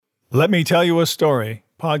Let Me Tell You a Story,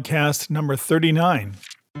 podcast number 39.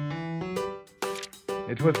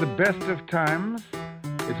 It was the best of times.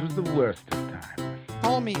 It was the worst of times.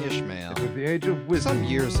 Call me Ishmael. It was the age of wisdom. Some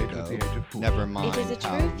years It was ago, the age of fools. never mind It is a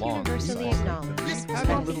how truth long universally ago. acknowledged.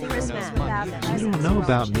 You don't know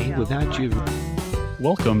about me without you.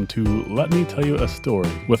 Welcome to Let Me Tell You a Story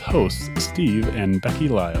with hosts Steve and Becky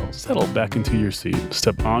Lyle. Settle back into your seat,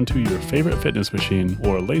 step onto your favorite fitness machine,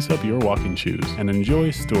 or lace up your walking shoes and enjoy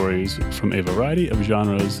stories from a variety of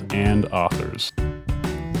genres and authors.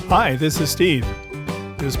 Hi, this is Steve.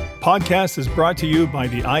 This podcast is brought to you by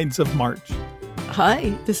the Ides of March.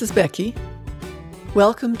 Hi, this is Becky.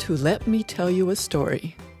 Welcome to Let Me Tell You a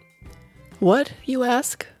Story. What, you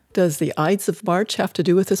ask, does the Ides of March have to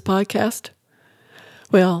do with this podcast?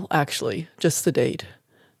 Well, actually, just the date.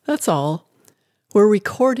 That's all. We're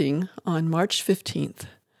recording on March 15th,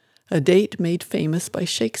 a date made famous by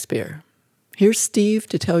Shakespeare. Here's Steve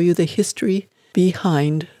to tell you the history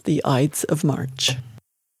behind the Ides of March.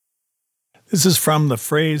 This is from the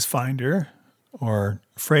Phrase Finder, or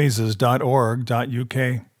phrases.org.uk.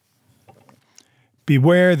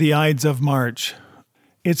 Beware the Ides of March.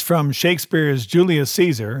 It's from Shakespeare's Julius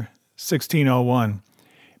Caesar, 1601.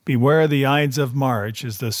 Beware the Ides of March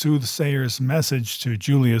is the soothsayer's message to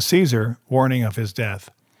Julius Caesar, warning of his death.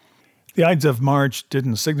 The Ides of March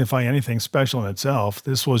didn't signify anything special in itself.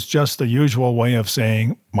 This was just the usual way of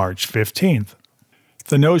saying March 15th.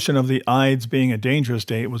 The notion of the Ides being a dangerous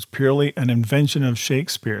date was purely an invention of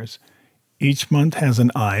Shakespeare's. Each month has an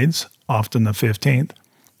Ides, often the 15th,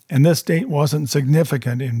 and this date wasn't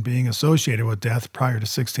significant in being associated with death prior to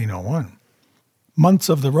 1601. Months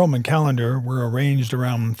of the Roman calendar were arranged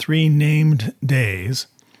around three named days,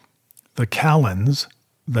 the calends,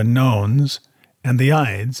 the nones, and the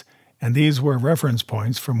Ides, and these were reference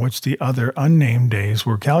points from which the other unnamed days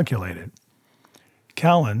were calculated.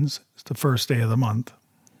 Calends is the first day of the month.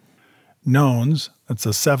 Nones, that's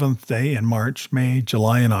the seventh day in March, May,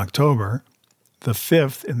 July, and October, the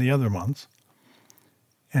fifth in the other months.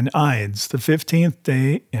 And Ides, the 15th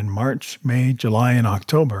day in March, May, July, and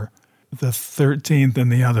October, the 13th in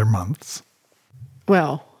the other months.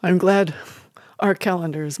 Well, I'm glad our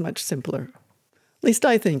calendar is much simpler. At least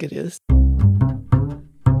I think it is.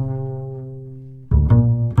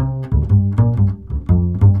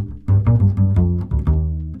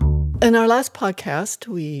 In our last podcast,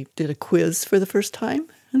 we did a quiz for the first time,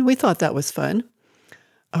 and we thought that was fun.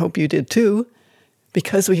 I hope you did too,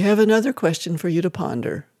 because we have another question for you to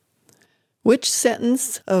ponder. Which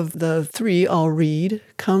sentence of the three I'll read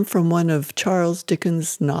come from one of Charles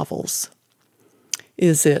Dickens' novels?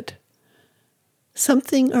 Is it,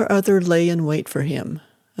 something or other lay in wait for him,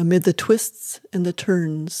 amid the twists and the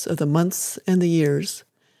turns of the months and the years,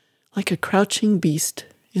 like a crouching beast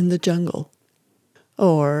in the jungle?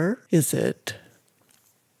 Or is it,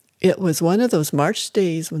 it was one of those March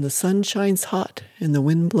days when the sun shines hot and the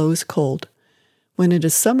wind blows cold, when it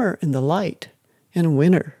is summer in the light and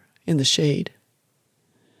winter in the shade?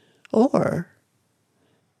 Or,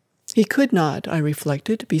 he could not, I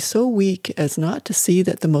reflected, be so weak as not to see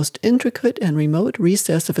that the most intricate and remote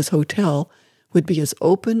recess of his hotel would be as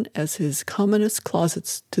open as his commonest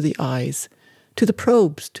closets to the eyes, to the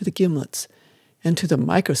probes, to the gimlets, and to the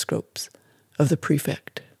microscopes of the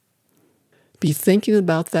prefect. Be thinking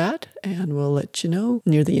about that, and we'll let you know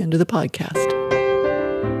near the end of the podcast.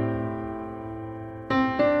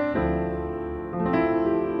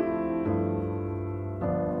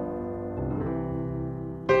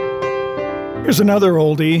 Here's another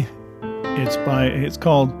oldie. It's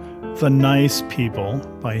called The Nice People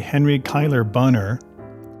by Henry Cuyler Bunner.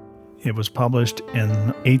 It was published in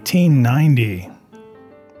 1890.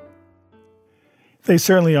 They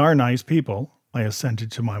certainly are nice people, I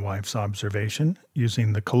assented to my wife's observation,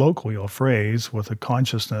 using the colloquial phrase with a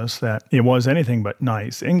consciousness that it was anything but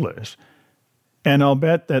nice English. And I'll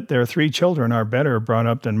bet that their 3 children are better brought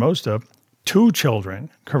up than most of. 2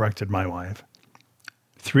 children, corrected my wife.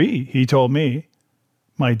 3, he told me.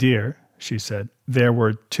 My dear, she said, there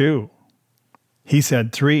were 2. He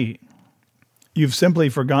said 3. You've simply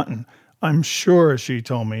forgotten. I'm sure, she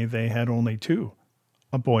told me, they had only 2,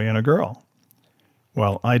 a boy and a girl.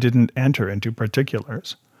 Well, I didn't enter into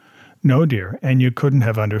particulars. No, dear, and you couldn't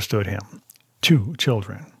have understood him. 2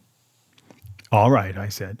 children. All right, I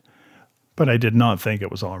said. But I did not think it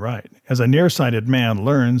was all right, as a nearsighted man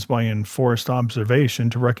learns by enforced observation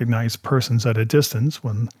to recognize persons at a distance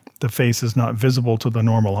when the face is not visible to the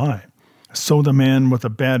normal eye. So the man with a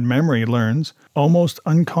bad memory learns, almost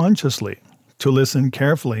unconsciously, to listen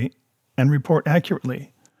carefully and report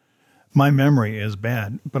accurately. My memory is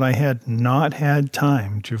bad, but I had not had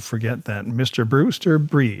time to forget that Mr. Brewster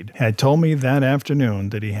Breed had told me that afternoon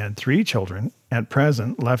that he had 3 children, at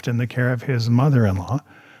present left in the care of his mother-in-law,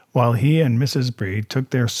 while he and Mrs. Breed took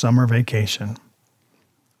their summer vacation.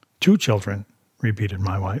 2 children, repeated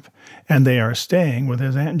my wife, and they are staying with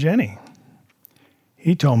his Aunt Jenny.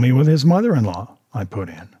 He told me with his mother-in-law, I put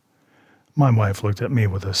in. My wife looked at me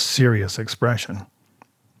with a serious expression.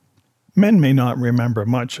 Men may not remember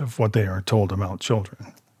much of what they are told about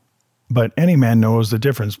children, but any man knows the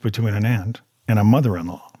difference between an aunt and a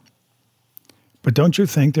mother-in-law. But don't you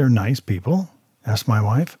think they're nice people? Asked my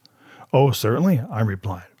wife. Oh, certainly, I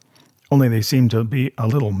replied. Only they seem to be a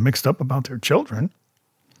little mixed up about their children.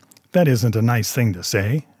 That isn't a nice thing to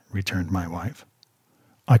say, returned my wife.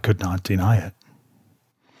 I could not deny it.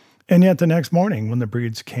 And yet the next morning, when the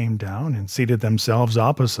Breeds came down and seated themselves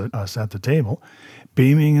opposite us at the table,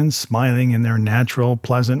 beaming and smiling in their natural,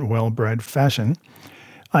 pleasant, well-bred fashion,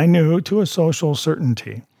 I knew to a social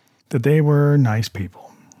certainty that they were nice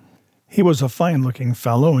people. He was a fine-looking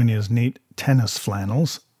fellow in his neat tennis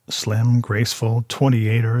flannels, slim, graceful,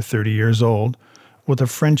 28 or 30 years old, with a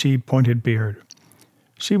Frenchy pointed beard.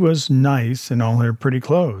 She was nice in all her pretty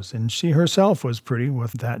clothes, and she herself was pretty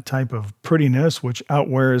with that type of prettiness which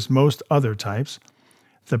outwears most other types,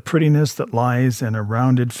 the prettiness that lies in a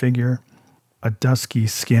rounded figure, a dusky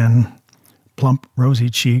skin, plump rosy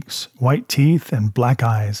cheeks, white teeth, and black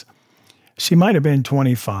eyes. She might have been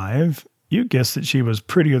 25. You guessed that she was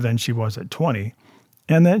prettier than she was at 20,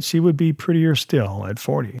 and that she would be prettier still at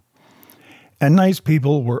 40. And nice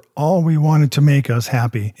people were all we wanted to make us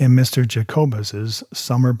happy in Mr. Jacobus's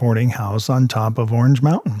summer boarding house on top of Orange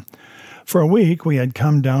Mountain. For a week, we had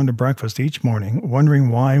come down to breakfast each morning, wondering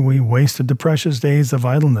why we wasted the precious days of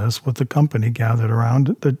idleness with the company gathered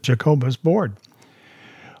around the Jacobus board.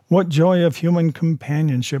 What joy of human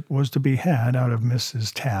companionship was to be had out of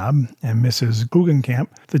Mrs. Tabb and Mrs. Guggenkamp,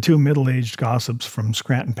 the 2 middle-aged gossips from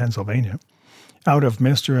Scranton, Pennsylvania, out of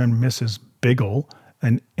Mr. and Mrs. Biggle,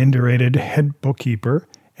 an indurated head bookkeeper,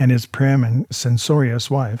 and his prim and censorious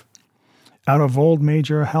wife, out of old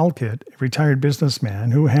Major Halkett, a retired businessman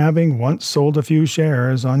who, having once sold a few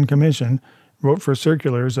shares on commission, wrote for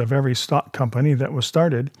circulars of every stock company that was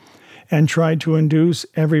started, and tried to induce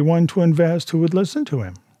everyone to invest who would listen to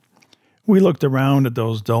him. We looked around at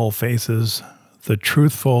those dull faces, the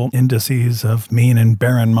truthful indices of mean and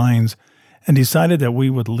barren minds, and decided that we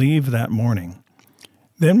would leave that morning.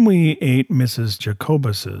 Then we ate Mrs.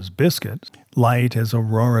 Jacobus's biscuits, light as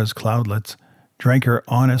Aurora's cloudlets, drank her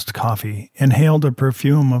honest coffee, inhaled the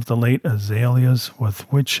perfume of the late azaleas with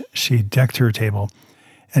which she decked her table,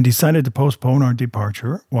 and decided to postpone our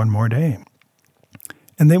departure one more day.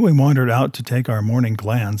 And then we wandered out to take our morning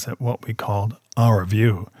glance at what we called our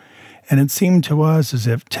view, and it seemed to us as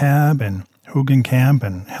if Tabb and Guggenkamp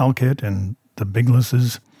and Halkett and the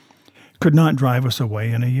Bigleses could not drive us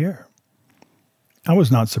away in a year. I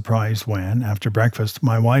was not surprised when, after breakfast,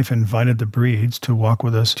 my wife invited the Breeds to walk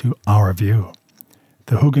with us to our view.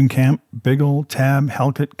 The Guggenkamp, Biggle, Tabb,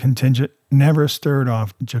 Halkett contingent never stirred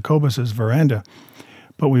off Jacobus's veranda,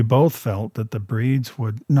 but we both felt that the Breeds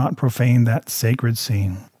would not profane that sacred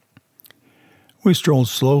scene. We strolled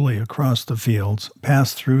slowly across the fields,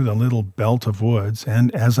 passed through the little belt of woods,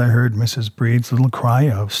 and as I heard Mrs. Breed's little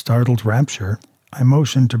cry of startled rapture, I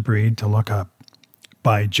motioned to Breed to look up.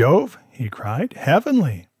 "By Jove!" he cried.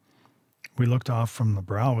 "Heavenly!" We looked off from the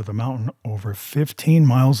brow of the mountain over 15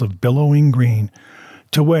 miles of billowing green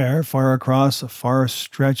to where, far across a far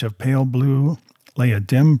stretch of pale blue, lay a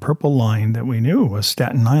dim purple line that we knew was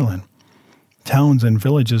Staten Island. Towns and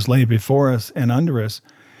villages lay before us and under us.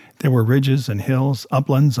 There were ridges and hills,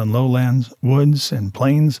 uplands and lowlands, woods and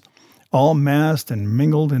plains, all massed and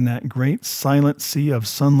mingled in that great silent sea of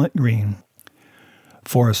sunlit green.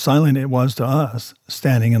 For silent it was to us,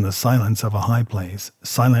 standing in the silence of a high place,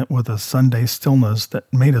 silent with a Sunday stillness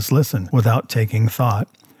that made us listen without taking thought,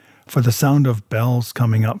 for the sound of bells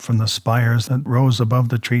coming up from the spires that rose above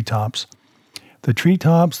the treetops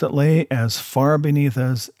that lay as far beneath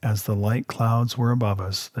us as the light clouds were above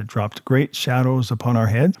us, that dropped great shadows upon our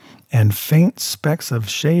heads and faint specks of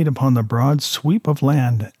shade upon the broad sweep of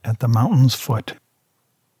land at the mountain's foot.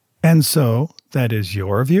 "And so, that is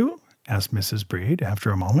your view?" asked Mrs. Breed after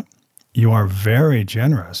a moment. "You are very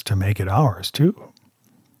generous to make it ours, too."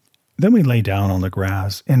 Then we lay down on the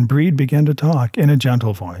grass, and Breed began to talk in a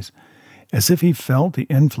gentle voice, as if he felt the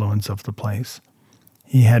influence of the place.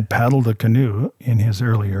 He had paddled a canoe in his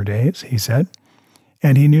earlier days, he said,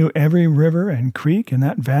 and he knew every river and creek in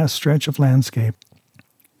that vast stretch of landscape.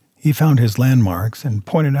 He found his landmarks and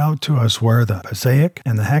pointed out to us where the Passaic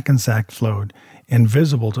and the Hackensack flowed,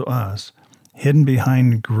 invisible to us, hidden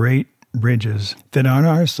behind great ridges that on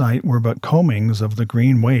our sight were but combings of the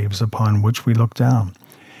green waves upon which we looked down.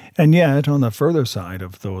 And yet, on the further side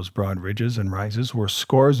of those broad ridges and rises were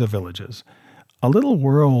scores of villages, a little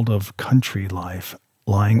world of country life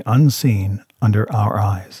lying unseen under our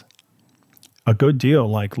eyes. A good deal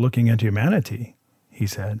like looking at humanity, he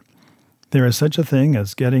said. There is such a thing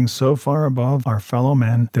as getting so far above our fellow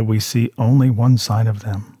men that we see only one side of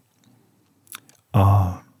them.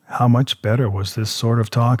 Ah, how much better was this sort of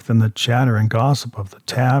talk than the chatter and gossip of the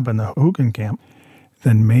Tab and the Hugenkamp,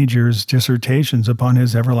 than Major's dissertations upon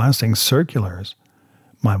his everlasting circulars.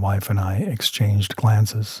 My wife and I exchanged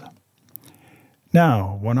glances.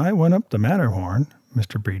 Now, when I went up the Matterhorn,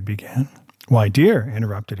 Mr. Breed began. Why, dear,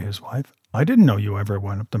 interrupted his wife, I didn't know you ever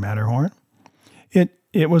went up the Matterhorn.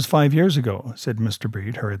 It was 5 years ago, said Mr.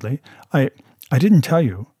 Breed hurriedly. I didn't tell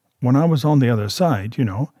you. When I was on the other side,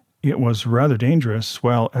 it was rather dangerous.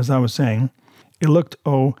 Well, as I was saying,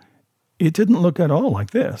 it didn't look at all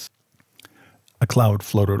like this. A cloud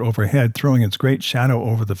floated overhead, throwing its great shadow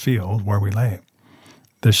over the field where we lay.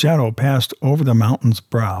 The shadow passed over the mountain's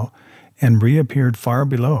brow and reappeared far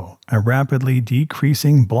below, a rapidly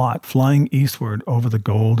decreasing blot flying eastward over the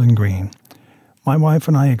gold and green. My wife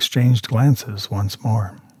and I exchanged glances once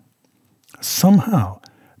more. Somehow,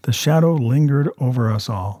 the shadow lingered over us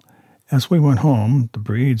all. As we went home, the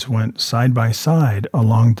Breeds went side by side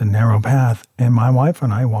along the narrow path, and my wife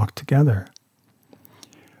and I walked together.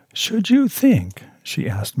 Should you think, she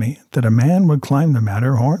asked me, that a man would climb the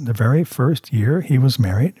Matterhorn the very first year he was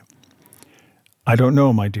married? I don't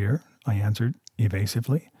know, my dear, I answered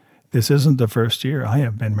evasively. This isn't the first year I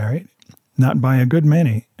have been married. Not by a good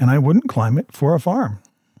many, and I wouldn't climb it for a farm.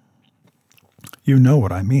 You know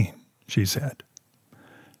what I mean, she said.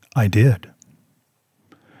 I did.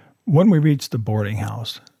 When we reached the boarding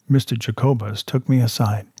house, Mr. Jacobus took me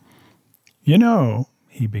aside.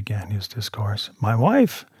 He began his discourse, my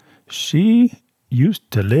wife, she used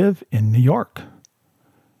to live in New York.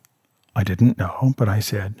 I didn't know, but I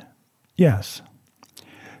said, yes.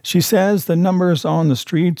 She says the numbers on the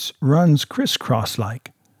streets runs crisscross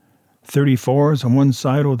like. 34's on one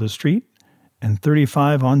side of the street and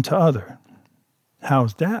 35 on t'other.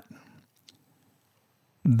 How's that?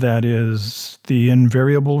 That is the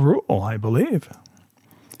invariable rule, I believe.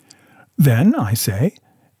 Then, I say,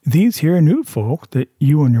 these here new folk that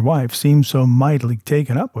you and your wife seem so mightily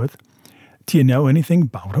taken up with, do you know anything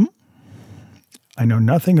about 'em? I know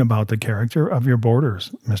nothing about the character of your boarders,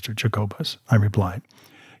 Mr. Jacobus, I replied,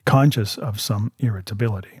 conscious of some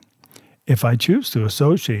irritability. If I choose to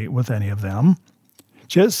associate with any of them,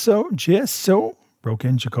 just so, broke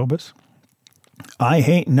in Jacobus. I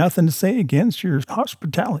hain't nothing to say against your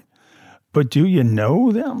hospitality, but do you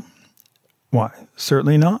know them? Why,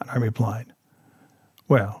 certainly not, I replied.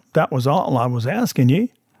 Well, that was all I was asking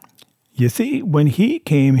ye. You see, when he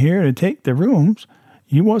came here to take the rooms,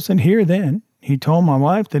 you wasn't here then. He told my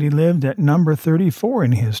wife that he lived at number 34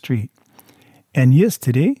 in his street. And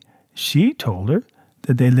yesterday, she told her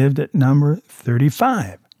that they lived at number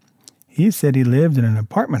 35. He said he lived in an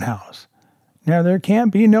apartment house. Now, there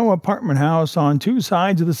can't be no apartment house on two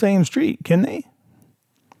sides of the same street, can they?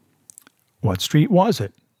 What street was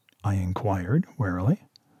it? I inquired warily.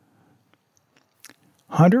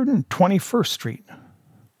 121st Street.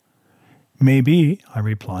 Maybe, I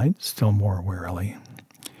replied, still more warily.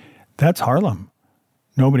 That's Harlem.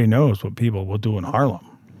 Nobody knows what people will do in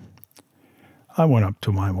Harlem. I went up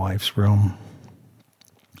to my wife's room.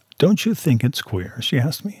 Don't you think it's queer? She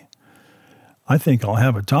asked me. I think I'll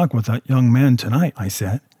have a talk with that young man tonight, I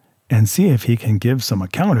said, and see if he can give some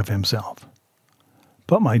account of himself.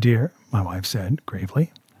 But, my dear, my wife said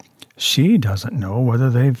gravely, she doesn't know whether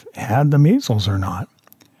they've had the measles or not.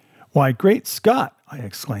 Why, great Scott, I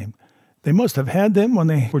exclaimed. They must have had them when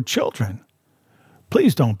they were children.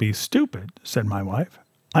 Please don't be stupid, said my wife.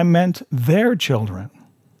 I meant their children.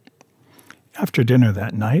 After dinner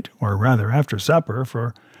that night, or rather after supper,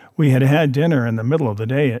 for we had had dinner in the middle of the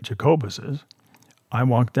day at Jacobus's, I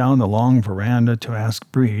walked down the long veranda to ask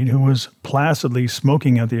Breed, who was placidly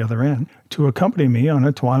smoking at the other end, to accompany me on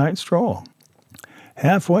a twilight stroll.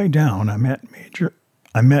 Halfway down, I met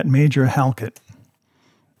Major Halkett.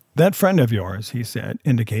 That friend of yours, he said,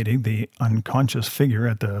 indicating the unconscious figure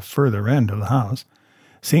at the further end of the house,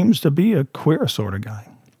 seems to be a queer sort of guy.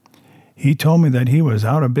 He told me that he was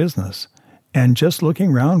out of business and just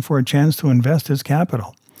looking round for a chance to invest his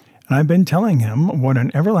capital. And I've been telling him what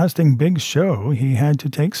an everlasting big show he had to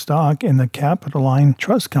take stock in the Capitoline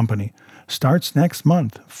Trust Company. Starts next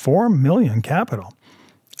month. $4 million capital.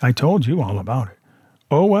 I told you all about it.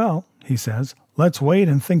 Oh, well, he says, let's wait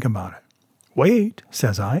and think about it. Wait,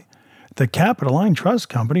 says I. The Capitoline Trust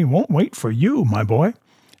Company won't wait for you, my boy.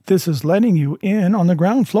 This is letting you in on the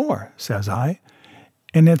ground floor, says I.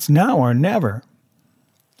 And it's now or never.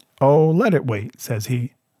 Oh, let it wait, says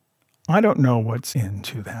he. I don't know what's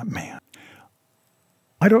into that man.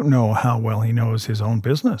 I don't know how well he knows his own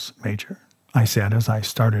business, Major, I said as I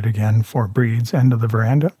started again for Breed's end of the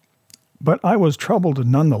veranda. But I was troubled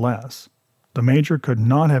nonetheless. The Major could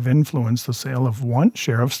not have influenced the sale of one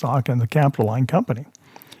share of stock in the Capitoline Company.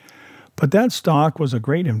 But that stock was a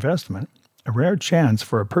great investment, a rare chance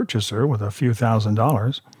for a purchaser with a few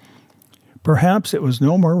 $1,000s. Perhaps it was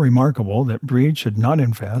no more remarkable that Breed should not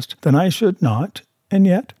invest than I should not, and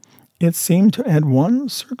yet it seemed to add one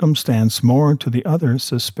circumstance more to the other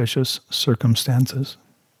suspicious circumstances.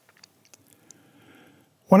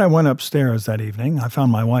 When I went upstairs that evening, I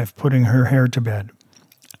found my wife putting her hair to bed.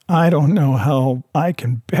 I don't know how I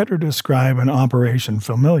can better describe an operation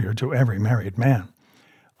familiar to every married man.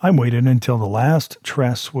 I waited until the last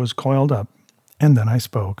tress was coiled up, and then I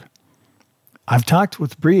spoke. I've talked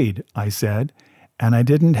with Breed, I said, and I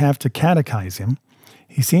didn't have to catechize him.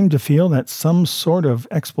 He seemed to feel that some sort of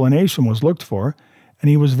explanation was looked for, and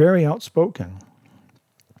he was very outspoken.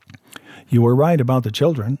 You were right about the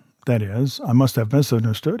children. That is, I must have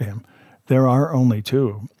misunderstood him. There are only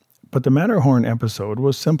 2. But the Matterhorn episode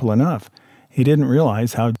was simple enough. He didn't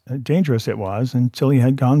realize how dangerous it was until he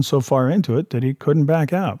had gone so far into it that he couldn't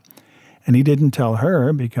back out. And he didn't tell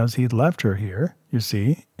her because he'd left her here, you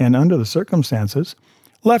see, and under the circumstances.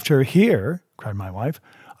 Left her here, cried my wife.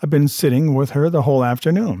 I've been sitting with her the whole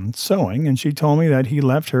afternoon, sewing, and she told me that he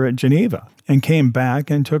left her at Geneva and came back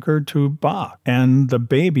and took her to Bach, and the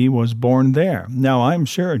baby was born there. Now, I'm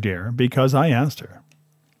sure, dear, because I asked her.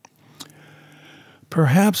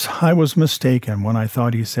 Perhaps I was mistaken when I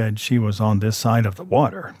thought he said she was on this side of the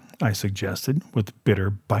water, I suggested, with bitter,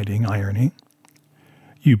 biting irony.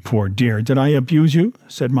 You poor dear, did I abuse you?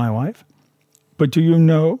 Said my wife. But do you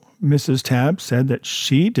know, Mrs. Tabb said that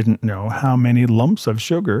she didn't know how many lumps of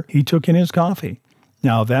sugar he took in his coffee.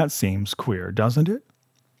 Now that seems queer, doesn't it?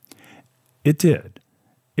 It did.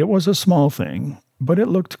 It was a small thing, but it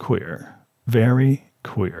looked queer. Very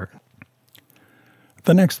queer.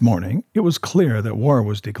 The next morning, it was clear that war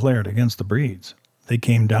was declared against the Breeds. They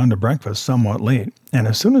came down to breakfast somewhat late, and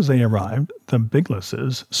as soon as they arrived, the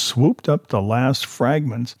Biglasses swooped up the last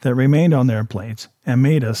fragments that remained on their plates and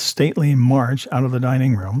made a stately march out of the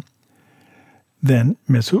dining room. Then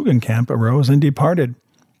Miss Hugenkamp arose and departed,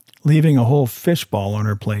 leaving a whole fishball on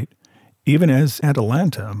her plate, even as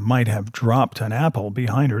Atalanta might have dropped an apple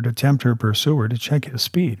behind her to tempt her pursuer to check his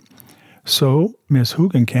speed. So Miss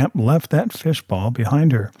Hugenkamp left that fishball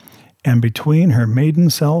behind her, and between her maiden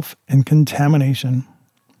self and contamination.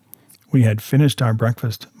 We had finished our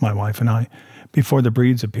breakfast, my wife and I, before the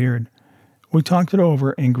Breeds appeared. We talked it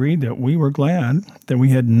over and agreed that we were glad that we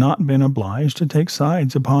had not been obliged to take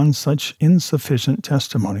sides upon such insufficient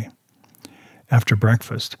testimony. After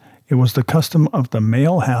breakfast, it was the custom of the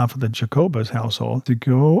male half of the Jacobus household to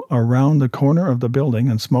go around the corner of the building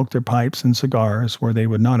and smoke their pipes and cigars where they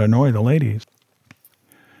would not annoy the ladies.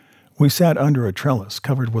 We sat under a trellis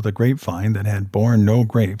covered with a grapevine that had borne no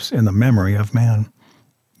grapes in the memory of man.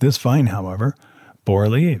 This vine, however, bore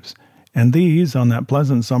leaves, and these, on that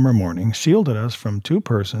pleasant summer morning, shielded us from 2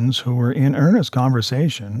 persons who were in earnest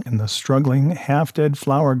conversation in the struggling, half-dead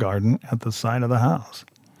flower garden at the side of the house.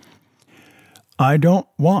 I don't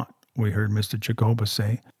want, we heard Mr. Jacobus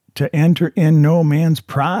say, to enter in no man's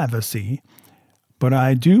privacy, but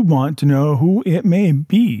I do want to know who it may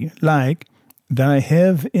be, like, that I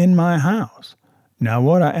have in my house. Now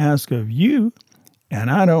what I ask of you, and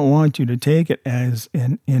I don't want you to take it as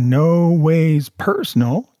in no ways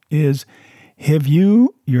personal, is have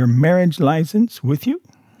you your marriage license with you?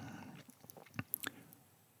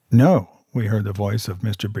 No, we heard the voice of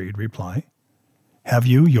Mr. Breed reply. Have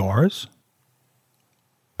you yours?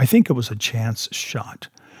 I think it was a chance shot,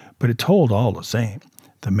 but it told all the same.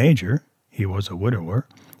 The Major, he was a widower,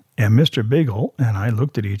 and Mr. Biggle and I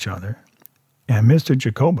looked at each other. And Mr.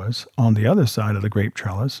 Jacobus, on the other side of the grape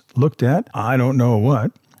trellis, looked at I don't know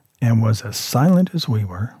what, and was as silent as we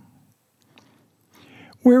were.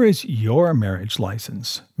 Where is your marriage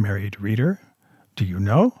license, married reader? Do you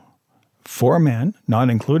know? 4 men, not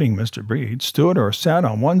including Mr. Breed, stood or sat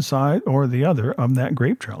on one side or the other of that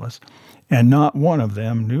grape trellis, and not one of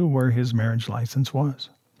them knew where his marriage license was.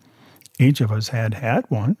 Each of us had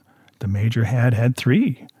one. The Major had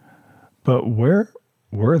 3. But where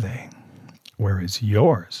were they? Where is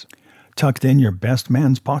yours? Tucked in your best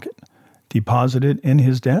man's pocket? Deposited in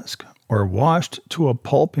his desk? or washed to a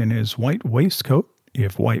pulp in his white waistcoat,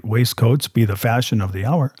 if white waistcoats be the fashion of the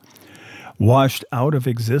hour, washed out of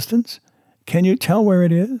existence? Can you tell where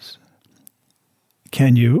it is?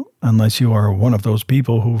 Can you, unless you are one of those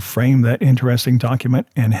people who frame that interesting document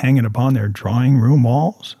and hang it upon their drawing room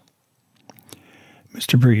walls?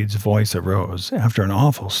 Mr. Breed's voice arose after an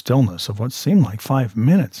awful stillness of what seemed like 5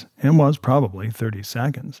 minutes, and was probably 30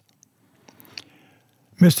 seconds.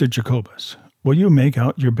 Mr. Jacobus, will you make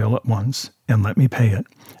out your bill at once, and let me pay it?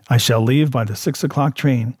 I shall leave by the 6 o'clock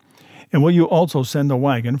train. And will you also send the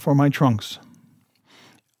wagon for my trunks?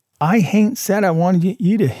 I hain't said I wanted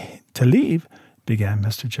you to leave, began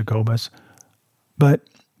Mr. Jacobus. But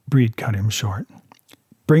Breed cut him short.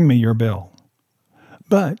 Bring me your bill.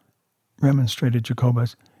 But, remonstrated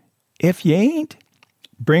Jacobus, if you ain't,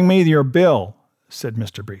 bring me your bill, said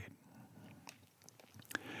Mr. Breed.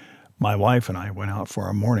 My wife and I went out for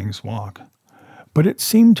a morning's walk, but it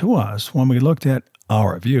seemed to us, when we looked at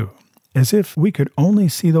our view, as if we could only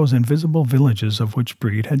see those invisible villages of which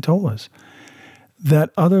Breed had told us,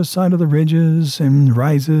 that other side of the ridges and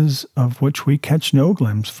rises of which we catch no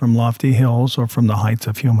glimpse from lofty hills or from the heights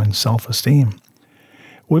of human self-esteem.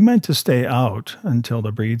 We meant to stay out until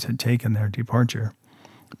the Breeds had taken their departure,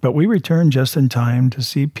 but we returned just in time to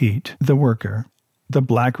see Pete, the worker, the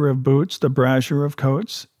blacker of boots, the brasher of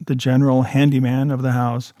coats, the general handyman of the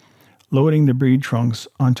house, loading the Breed trunks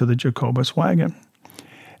onto the Jacobus wagon.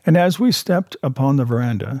 And as we stepped upon the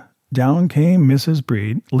veranda, down came Mrs.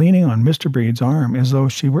 Breed, leaning on Mr. Breed's arm as though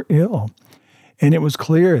she were ill, and it was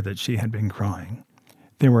clear that she had been crying.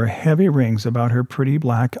 There were heavy rings about her pretty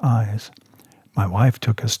black eyes. My wife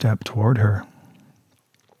took a step toward her.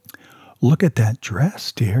 Look at that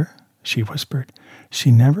dress, dear, she whispered. She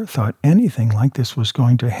never thought anything like this was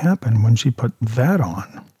going to happen when she put that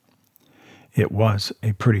on. It was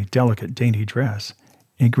a pretty delicate, dainty dress,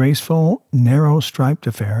 a graceful, narrow-striped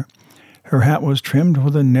affair. Her hat was trimmed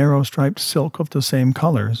with a narrow-striped silk of the same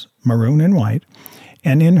colors, maroon and white,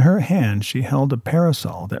 and in her hand she held a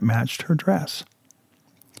parasol that matched her dress.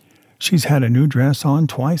 She's had a new dress on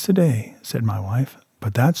twice a day, said my wife,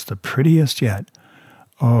 but that's the prettiest yet.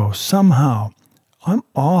 Oh, somehow, I'm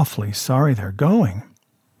awfully sorry they're going.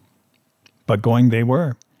 But going they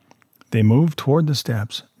were. They moved toward the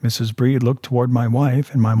steps. Mrs. Breed looked toward my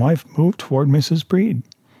wife, and my wife moved toward Mrs. Breed.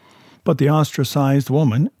 But the ostracized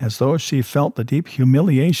woman, as though she felt the deep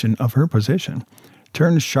humiliation of her position,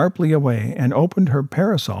 turned sharply away and opened her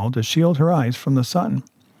parasol to shield her eyes from the sun.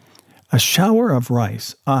 A shower of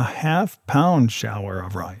rice, a half-pound shower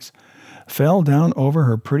of rice, fell down over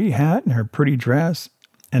her pretty hat and her pretty dress,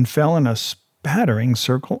 and fell in a spattering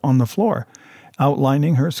circle on the floor,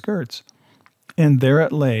 outlining her skirts. And there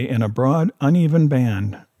it lay in a broad, uneven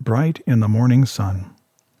band, bright in the morning sun.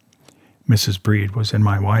 Mrs. Breed was in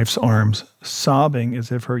my wife's arms, sobbing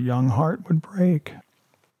as if her young heart would break.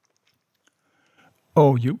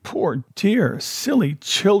 "Oh, you poor dear, silly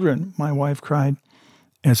children," my wife cried,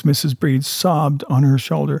 as Mrs. Breed sobbed on her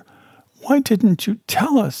shoulder. "Why didn't you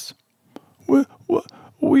tell us?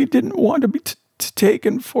 We didn't want to be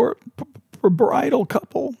taken for a bridal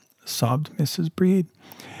couple," sobbed Mrs. Breed.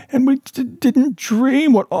 "And we didn't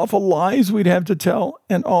dream what awful lies we'd have to tell,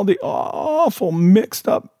 and all the awful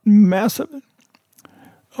mixed-up mess of it.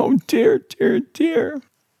 Oh, dear, dear, dear."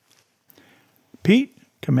 "Pete,"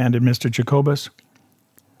 commanded Mr. Jacobus,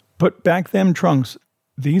 "put back them trunks.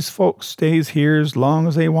 These folks stays here as long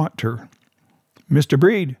as they want ter. Mr.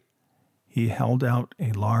 Breed," he held out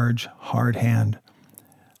a large, hard hand.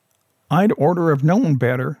 "I'd orter have known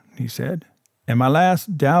better," he said, and my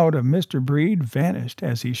last doubt of Mr. Breed vanished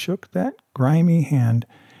as he shook that grimy hand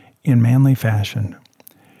in manly fashion.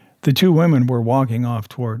 The two women were walking off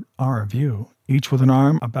toward our view, each with an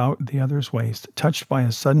arm about the other's waist, touched by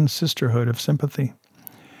a sudden sisterhood of sympathy.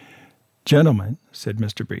 "Gentlemen," said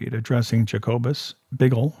Mr. Breed, addressing Jacobus,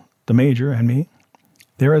 Biggle, the Major, and me,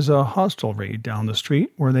 "there is a hostelry down the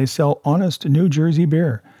street where they sell honest New Jersey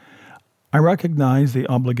beer. I recognize the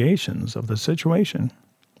obligations of the situation."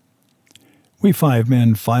 We 5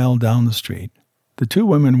 men filed down the street. The 2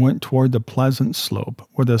 women went toward the pleasant slope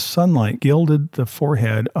where the sunlight gilded the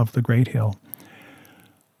forehead of the great hill.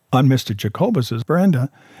 On Mr. Jacobus's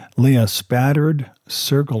veranda lay a spattered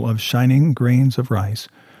circle of shining grains of rice.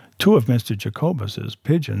 2 of Mr. Jacobus's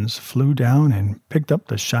pigeons flew down and picked up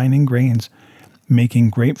the shining grains,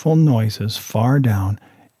 making grateful noises far down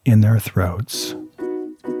in their throats.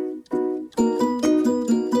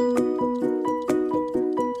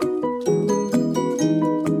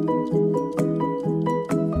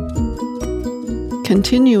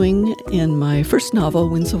 Continuing in my first novel,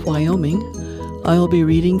 Winds of Wyoming, I'll be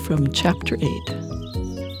reading from Chapter 8.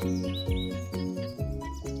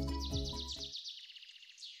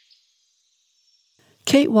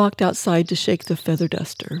 Kate walked outside to shake the feather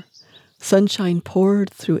duster. Sunshine poured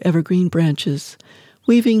through evergreen branches,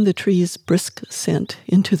 weaving the tree's brisk scent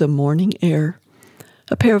into the morning air.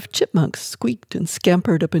 A pair of chipmunks squeaked and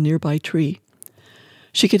scampered up a nearby tree.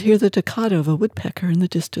 She could hear the toccata of a woodpecker in the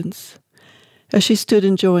distance. As she stood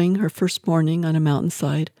enjoying her first morning on a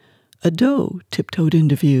mountainside, a doe tiptoed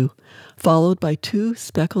into view, followed by 2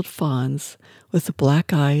 speckled fawns with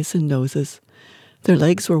black eyes and noses. Their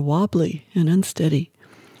legs were wobbly and unsteady.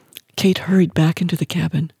 Kate hurried back into the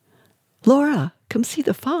cabin. "Laura, come see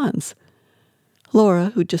the fawns."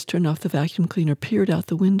 Laura, who'd just turned off the vacuum cleaner, peered out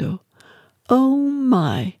the window. "Oh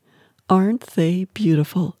my, aren't they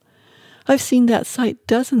beautiful? I've seen that sight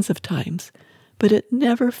dozens of times, but it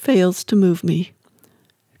never fails to move me.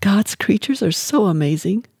 God's creatures are so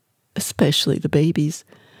amazing, especially the babies."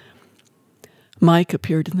 Mike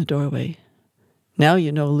appeared in the doorway. "Now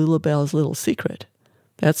you know Lulabelle's little secret.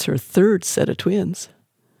 That's her 3rd set of twins."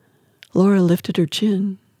 Laura lifted her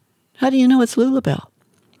chin. "How do you know it's Lulabelle?"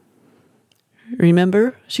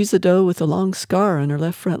 "Remember, she's a doe with a long scar on her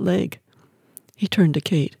left front leg." He turned to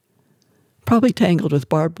Kate. "Probably tangled with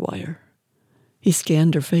barbed wire." He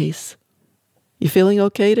scanned her face. "You feeling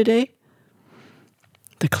okay today?"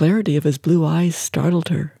 The clarity of his blue eyes startled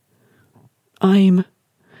her.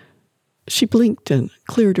 She blinked and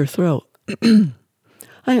cleared her throat.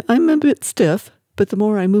 I'm a bit stiff, but the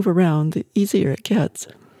more I move around, the easier it gets."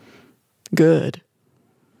 "Good."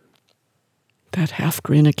 That half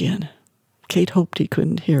grin again. Kate hoped he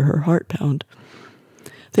couldn't hear her heart pound.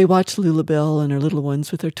 They watched Lulabelle and her little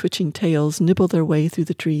ones with their twitching tails nibble their way through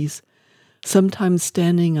the trees, sometimes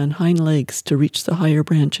standing on hind legs to reach the higher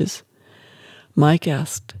branches. Mike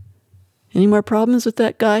asked, "Any more problems with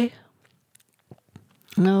that guy?"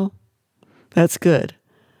 "No." "That's good."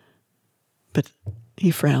 But he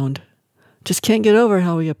frowned. "Just can't get over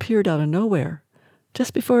how he appeared out of nowhere,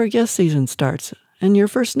 just before guest season starts, and your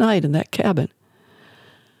first night in that cabin."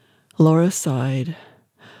 Laura sighed.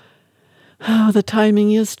 "Oh, the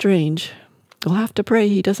timing is strange. We'll have to pray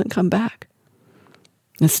he doesn't come back."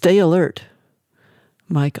 "And stay alert."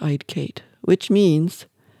 Mike eyed Kate. "Which means—"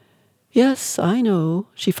 "Yes, I know."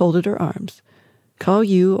 She folded her arms. "Call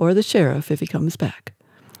you or the sheriff if he comes back."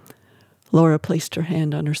 Laura placed her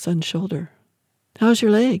hand on her son's shoulder. "How's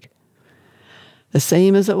your leg?" "The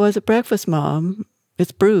same as it was at breakfast, Mom.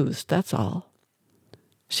 It's bruised, that's all."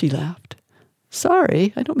 She laughed.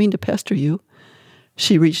 "Sorry, I don't mean to pester you."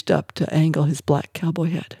 She reached up to angle his black cowboy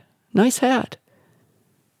hat. "Nice hat."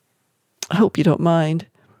 "I hope you don't mind."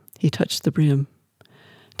 He touched the brim.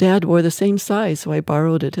 "Dad wore the same size, so I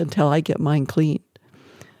borrowed it until I get mine cleaned."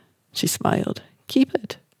 She smiled. "Keep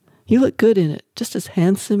it. You look good in it, just as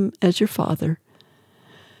handsome as your father."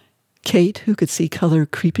 Kate, who could see color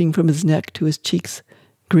creeping from his neck to his cheeks,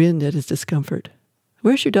 grinned at his discomfort.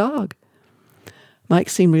 "Where's your dog?" Mike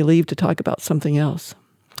seemed relieved to talk about something else.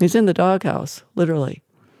 "He's in the doghouse, literally.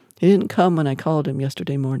 He didn't come when I called him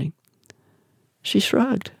yesterday morning." She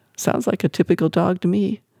shrugged. "Sounds like a typical dog to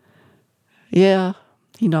me." "Yeah,"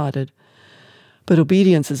 he nodded. "But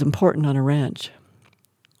obedience is important on a ranch."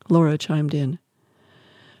 Laura chimed in.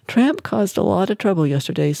 "Tramp caused a lot of trouble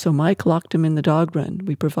yesterday, so Mike locked him in the dog run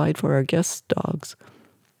we provide for our guest dogs."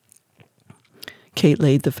 Kate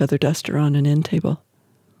laid the feather duster on an end table.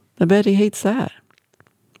 "I bet he hates that."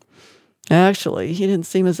 "Actually, he didn't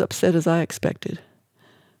seem as upset as I expected."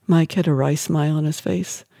 Mike had a wry smile on his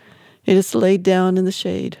face. "He just laid down in the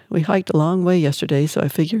shade. We hiked a long way yesterday, so I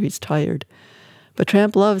figure he's tired. But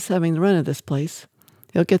Tramp loves having the run of this place.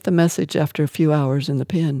 He'll get the message after a few hours in the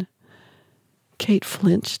pen." Kate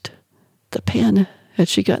flinched. The pen? Had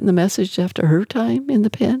she gotten the message after her time in the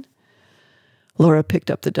pen? Laura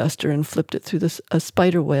picked up the duster and flipped it through a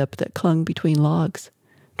spider web that clung between logs.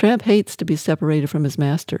 Tramp hates to be separated from his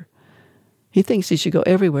master. He thinks he should go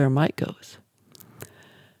everywhere Mike goes.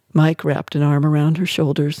 Mike wrapped an arm around her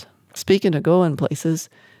shoulders. "Speaking of going places,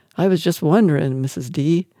 I was just wondering, Mrs.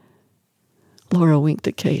 D." Laura winked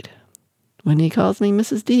at Kate. "When he calls me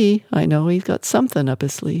Mrs. D, I know he's got something up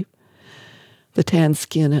his sleeve." The tan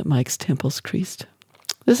skin at Mike's temples creased.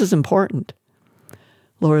 "This is important."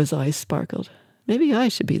 Laura's eyes sparkled. Maybe I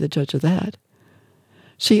should be the judge of that.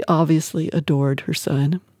 She obviously adored her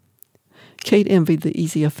son. Kate envied the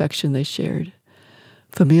easy affection they shared.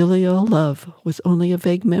 Familial love was only a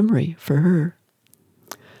vague memory for her.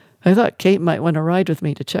 "I thought Kate might want to ride with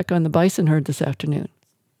me to check on the bison herd this afternoon.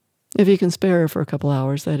 If you can spare her for a couple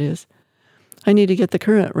hours, that is. I need to get the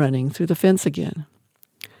current running through the fence again."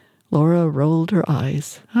 Laura rolled her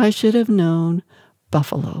eyes. "I should have known.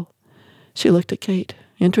 Buffalo." She looked at Kate.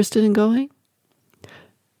 "Interested in going?"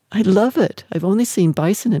 "I'd love it. I've only seen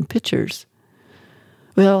bison in pictures."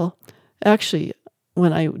 Well, actually,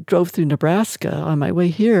 when I drove through Nebraska on my way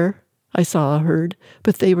here, I saw a herd,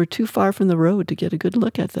 but they were too far from the road to get a good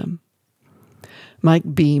look at them.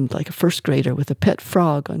 Mike beamed like a first grader with a pet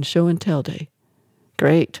frog on show and tell day.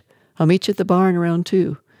 Great. I'll meet you at the barn around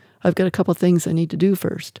 2. I've got a couple things I need to do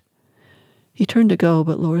first. He turned to go,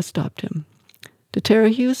 but Laura stopped him. Did Tara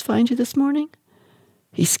Hughes find you this morning?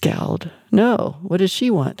 He scowled. No. What does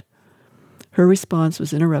she want? Her response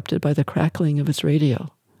was interrupted by the crackling of his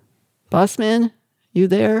radio. Bossman, you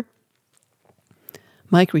there?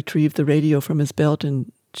 Mike retrieved the radio from his belt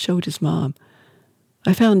and showed his mom.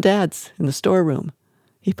 I found Dad's in the storeroom.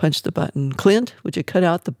 He punched the button. Clint, would you cut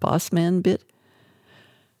out the bossman bit?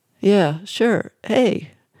 Yeah, sure.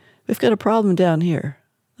 Hey, we've got a problem down here.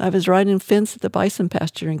 I was riding fence at the bison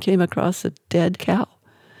pasture and came across a dead cow.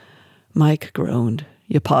 Mike groaned.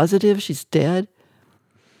 You positive she's dead?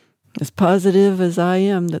 As positive as I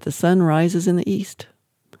am that the sun rises in the east.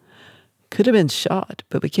 Could have been shot,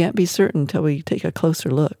 but we can't be certain till we take a closer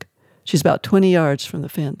look. She's about 20 yards from the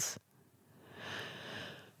fence.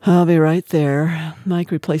 I'll be right there. Mike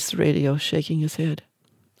replaced the radio, shaking his head.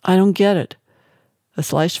 I don't get it. A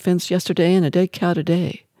sliced fence yesterday and a dead cow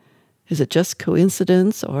today. Is it just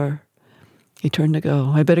coincidence or... He turned to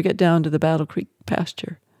go. I better get down to the Battle Creek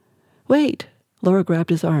pasture. Wait. Laura grabbed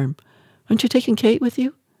his arm. Aren't you taking Kate with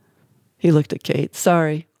you? He looked at Kate.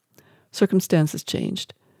 Sorry. Circumstances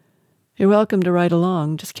changed. You're welcome to ride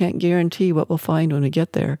along. Just can't guarantee what we'll find when we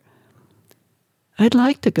get there. I'd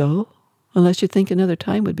like to go, unless you think another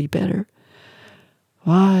time would be better.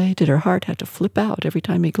 Why did her heart have to flip out every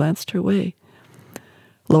time he glanced her way?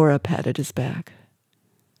 Laura patted his back.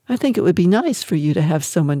 I think it would be nice for you to have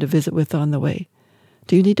someone to visit with on the way.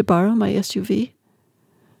 Do you need to borrow my SUV?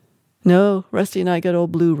 No, Rusty and I got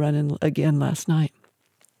Old Blue running again last night.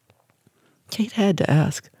 Kate had to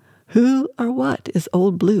ask, who or what is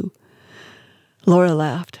Old Blue? Laura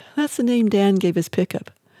laughed. That's the name Dan gave his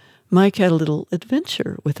pickup. Mike had a little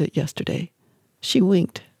adventure with it yesterday. She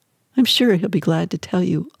winked. I'm sure he'll be glad to tell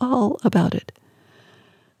you all about it.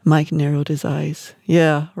 Mike narrowed his eyes.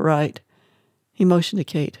 Yeah, right. He motioned to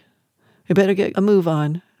Kate. We better get a move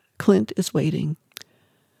on. Clint is waiting.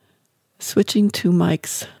 Switching to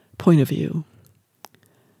Mike's point of view.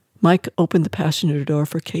 Mike opened the passenger door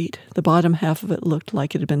for Kate. The bottom half of it looked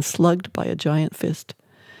like it had been slugged by a giant fist.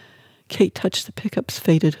 Kate touched the pickup's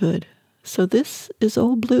faded hood. So this is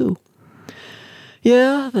Old Blue.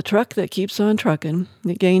 Yeah, the truck that keeps on trucking.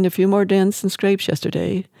 It gained a few more dents and scrapes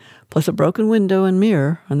yesterday, plus a broken window and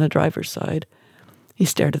mirror on the driver's side. He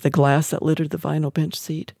stared at the glass that littered the vinyl bench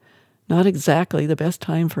seat. Not exactly the best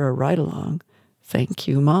time for a ride-along. Thank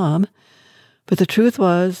you, Mom. But the truth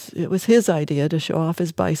was, it was his idea to show off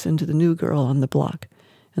his bison to the new girl on the block.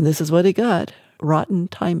 And this is what he got, rotten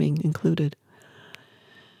timing included.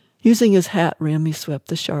 Using his hat rim, he swept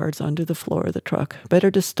the shards onto the floor of the truck.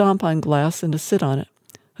 Better to stomp on glass than to sit on it.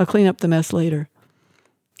 I'll clean up the mess later.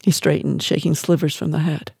 He straightened, shaking slivers from the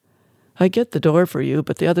hat. I get the door for you,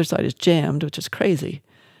 but the other side is jammed, which is crazy.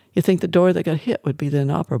 You think the door that got hit would be the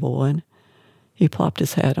inoperable one. He plopped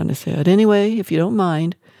his hat on his head. Anyway, if you don't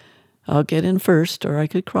mind, I'll get in first, or I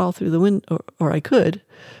could crawl through the window, or I could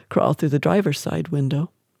crawl through the driver's side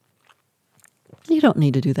window. You don't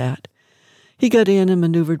need to do that. He got in and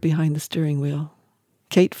maneuvered behind the steering wheel.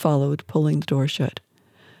 Kate followed, pulling the door shut.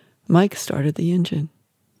 Mike started the engine.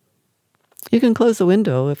 You can close the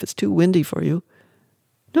window if it's too windy for you.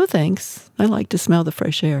 No thanks. I like to smell the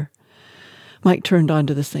fresh air. Mike turned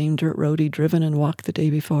onto the same dirt road he'd driven and walked the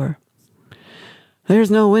day before.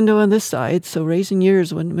 There's no window on this side, so raising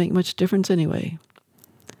yours wouldn't make much difference anyway.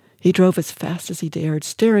 He drove as fast as he dared,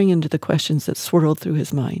 staring into the questions that swirled through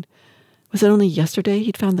his mind. Was it only yesterday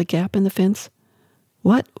he'd found the gap in the fence?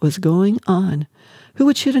 What was going on? Who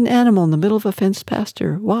would shoot an animal in the middle of a fenced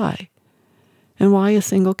pasture? Why? And why a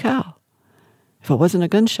single cow? If it wasn't a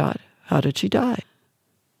gunshot, how did she die?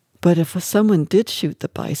 But if someone did shoot the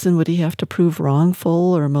bison, would he have to prove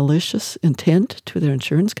wrongful or malicious intent to their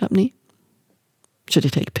insurance company? Should he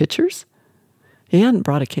take pictures? He hadn't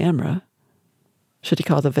brought a camera. Should he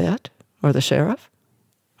call the vet? Or the sheriff?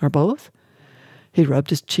 Or both? He rubbed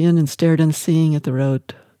his chin and stared unseeing at the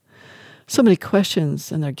road. So many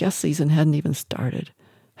questions, and their guest season hadn't even started.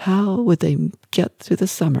 How would they get through the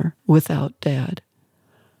summer without Dad?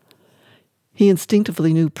 He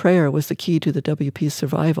instinctively knew prayer was the key to the WP's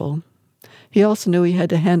survival. He also knew he had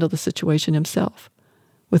to handle the situation himself,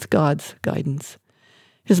 with God's guidance.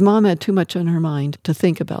 His mom had too much on her mind to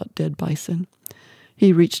think about dead bison.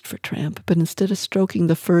 He reached for Tramp, but instead of stroking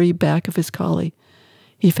the furry back of his collie,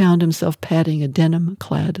 he found himself patting a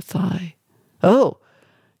denim-clad thigh. Oh,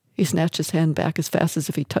 He snatched his hand back as fast as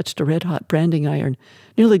if he touched a red-hot branding iron,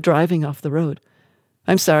 nearly driving off the road.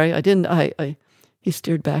 I'm sorry, I... He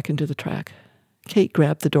steered back into the track. Kate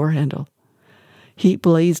grabbed the door handle. Heat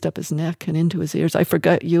blazed up his neck and into his ears. I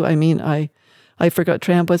forgot you. I forgot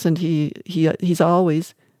Tramp wasn't he's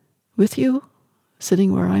always with you,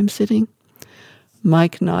 sitting where I'm sitting.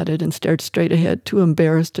 Mike nodded and stared straight ahead, too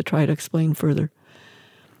embarrassed to try to explain further.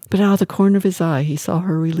 But out of the corner of his eye, he saw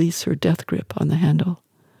her release her death grip on the handle.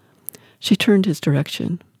 She turned his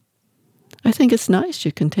direction. I think it's nice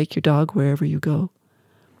you can take your dog wherever you go.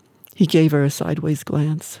 He gave her a sideways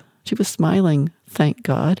glance. She was smiling, thank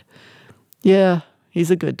God. Yeah,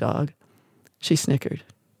 he's a good dog. She snickered.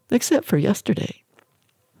 Except for yesterday.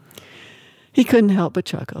 He couldn't help but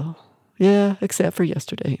chuckle. Yeah, except for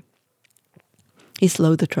yesterday. He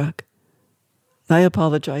slowed the truck. I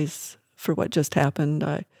apologize for what just happened.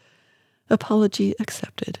 Apology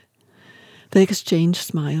accepted. They exchanged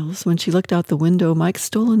smiles. When she looked out the window, Mike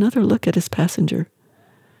stole another look at his passenger.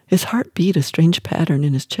 His heart beat a strange pattern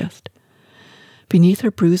in his chest. Beneath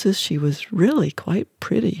her bruises, she was really quite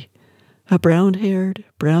pretty. A brown-haired,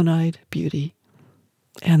 brown-eyed beauty.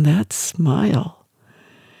 And that smile.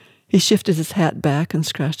 He shifted his hat back and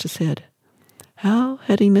scratched his head. How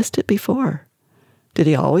had he missed it before? Did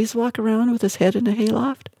he always walk around with his head in a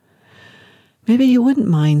hayloft? Maybe he wouldn't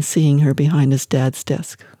mind seeing her behind his dad's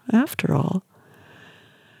desk, after all.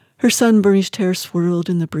 Her sun-burnished hair swirled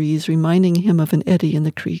in the breeze, reminding him of an eddy in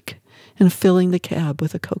the creek and filling the cab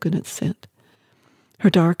with a coconut scent.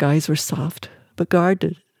 Her dark eyes were soft, but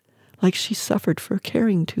guarded, like she suffered for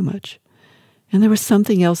caring too much. And there was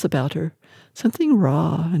something else about her, something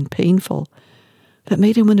raw and painful, that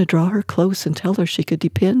made him want to draw her close and tell her she could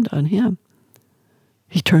depend on him.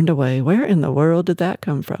 He turned away. Where in the world did that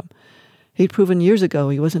come from? He'd proven years ago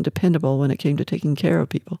he wasn't dependable when it came to taking care of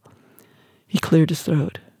people. He cleared his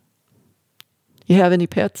throat. You have any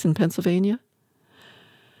pets in Pennsylvania?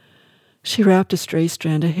 She wrapped a stray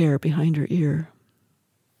strand of hair behind her ear.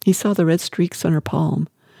 He saw the red streaks on her palm,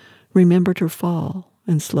 remembered her fall,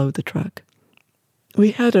 and slowed the truck.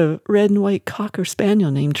 We had a red and white cocker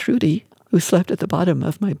spaniel named Trudy, who slept at the bottom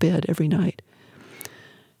of my bed every night.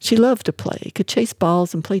 She loved to play, could chase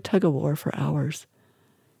balls and play tug-of-war for hours.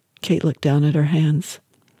 Kate looked down at her hands.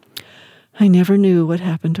 I never knew what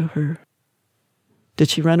happened to her. Did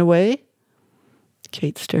she run away?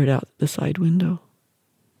 Kate stared out the side window.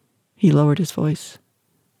 He lowered his voice.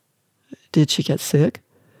 Did she get sick?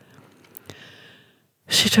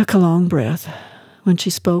 She took a long breath. When she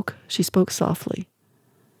spoke softly,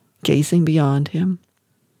 gazing beyond him.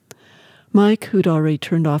 Mike, who'd already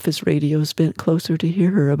turned off his radios, bent closer to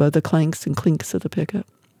hear her above the clanks and clinks of the pickup.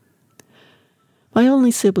 My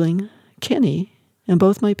only sibling, Kenny, and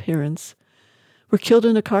both my parents were killed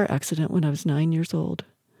in a car accident when I was 9 years old.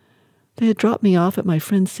 They had dropped me off at my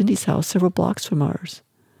friend Cindy's house several blocks from ours.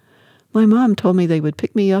 My mom told me they would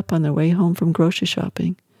pick me up on their way home from grocery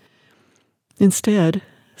shopping. Instead,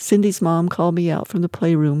 Cindy's mom called me out from the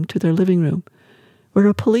playroom to their living room, where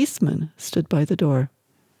a policeman stood by the door.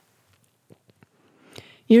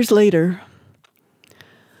 Years later,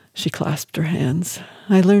 she clasped her hands.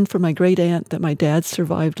 I learned from my great-aunt that my dad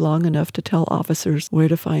survived long enough to tell officers where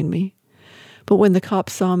to find me. But when the cop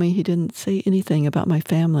saw me, he didn't say anything about my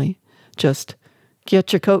family. Just,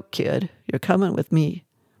 get your coat, kid. You're coming with me.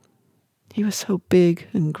 He was so big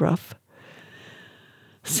and gruff.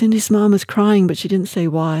 Cindy's mom was crying, but she didn't say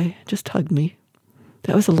why, just hugged me.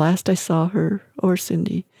 That was the last I saw her or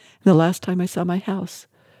Cindy, and the last time I saw my house.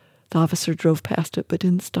 The officer drove past it, but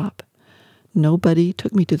didn't stop. Nobody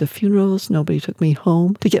took me to the funerals, nobody took me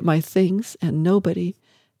home to get my things, and nobody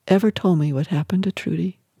ever told me what happened to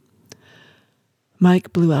Trudy.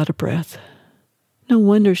 Mike blew out a breath. No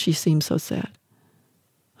wonder she seemed so sad.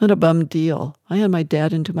 What a bum deal. I had my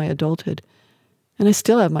dad into my adulthood, and I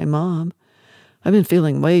still have my mom. I've been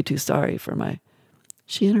feeling way too sorry for my...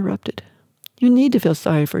 She interrupted. You need to feel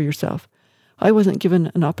sorry for yourself. I wasn't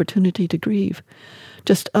given an opportunity to grieve,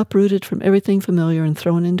 just uprooted from everything familiar and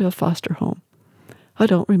thrown into a foster home. I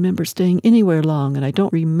don't remember staying anywhere long, and I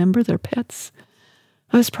don't remember their pets.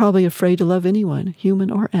 I was probably afraid to love anyone,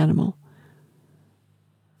 human or animal.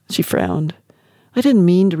 She frowned. I didn't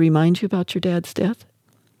mean to remind you about your dad's death.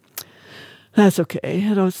 That's okay.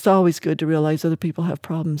 It's always good to realize other people have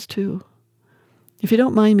problems, too. If you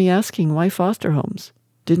don't mind me asking, why foster homes?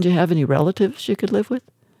 Didn't you have any relatives you could live with?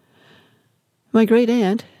 My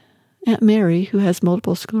great-aunt, Aunt Mary, who has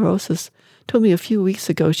multiple sclerosis, told me a few weeks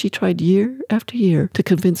ago she tried year after year to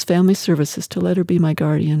convince family services to let her be my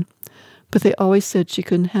guardian, but they always said she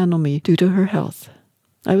couldn't handle me due to her health.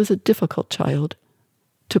 I was a difficult child,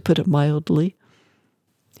 to put it mildly.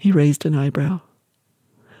 He raised an eyebrow.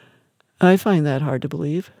 I find that hard to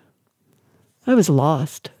believe. I was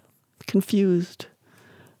lost, confused,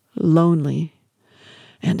 lonely,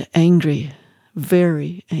 and angry,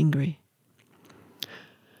 very angry.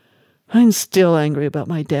 I'm still angry about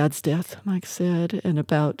my dad's death, Mike said, and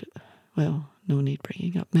about, well, no need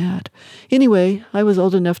bringing up Matt. Anyway, I was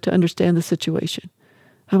old enough to understand the situation.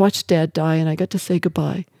 I watched Dad die, and I got to say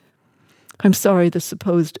goodbye. I'm sorry the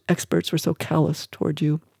supposed experts were so callous toward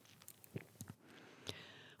you.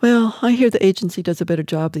 Well, I hear the agency does a better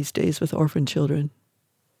job these days with orphan children.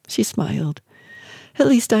 She smiled. At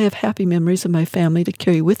least I have happy memories of my family to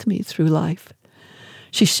carry with me through life.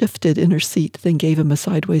 She shifted in her seat, then gave him a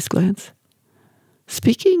sideways glance.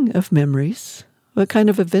 Speaking of memories, what kind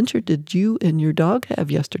of adventure did you and your dog have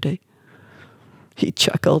yesterday? He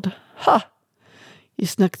chuckled. Ha! You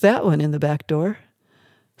snuck that one in the back door.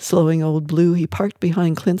 Slowing Old Blue, he parked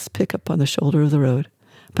behind Clint's pickup on the shoulder of the road.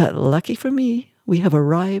 But lucky for me, we have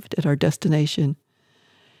arrived at our destination.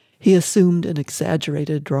 He assumed an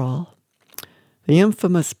exaggerated drawl. The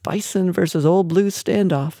infamous Bison versus Old Blue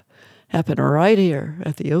standoff happened right here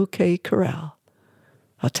at the OK Corral.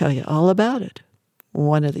 I'll tell you all about it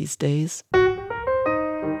one of these days.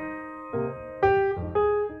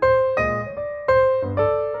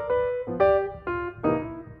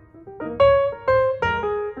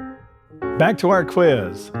 Back to our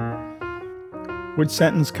quiz. Which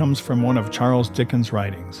sentence comes from one of Charles Dickens'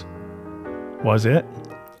 writings? Was it,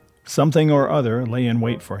 something or other lay in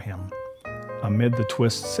wait for him, amid the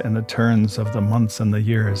twists and the turns of the months and the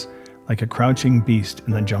years, like a crouching beast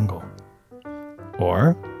in the jungle?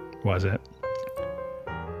 Or was it,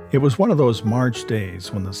 it was one of those March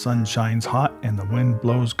days when the sun shines hot and the wind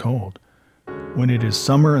blows cold, when it is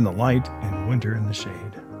summer in the light and winter in the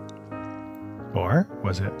shade? Or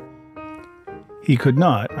was it, he could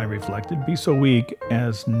not, I reflected, be so weak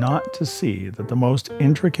as not to see that the most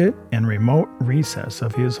intricate and remote recess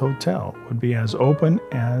of his hotel would be as open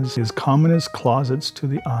as his commonest closets to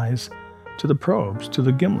the eyes, to the probes, to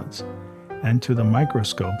the gimlets, and to the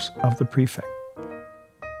microscopes of the prefect.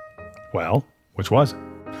 Well, which was it?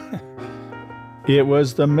 It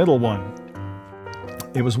was the middle one.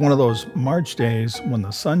 It was one of those March days when the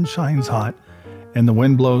sun shines hot and the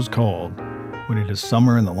wind blows cold, when it is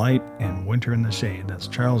summer in the light and winter in the shade. That's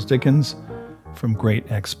Charles Dickens from Great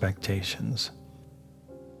Expectations.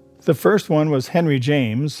 The first one was Henry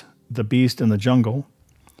James, The Beast in the Jungle.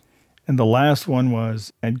 And the last one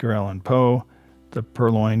was Edgar Allan Poe, The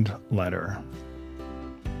Purloined Letter.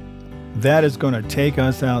 That is going to take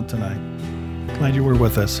us out tonight. Glad you were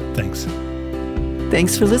with us. Thanks.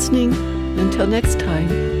 Thanks for listening. Until next time,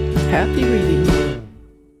 happy reading.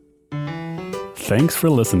 Thanks for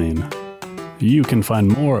listening. You can find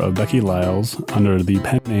more of Becky Lyles under the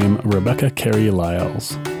pen name Rebecca Carey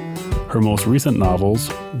Lyles. Her most recent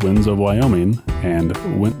novels, Winds of Wyoming and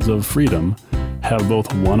Winds of Freedom, have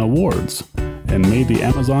both won awards and made the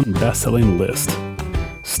Amazon best-selling list.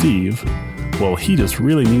 Steve, well, he just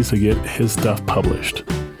really needs to get his stuff published.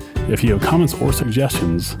 If you have comments or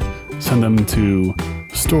suggestions, send them to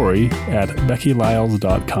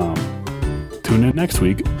story@beckylyles.com. Tune in next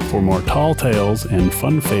week for more tall tales and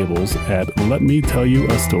fun fables at Let Me Tell You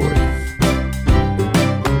a Story.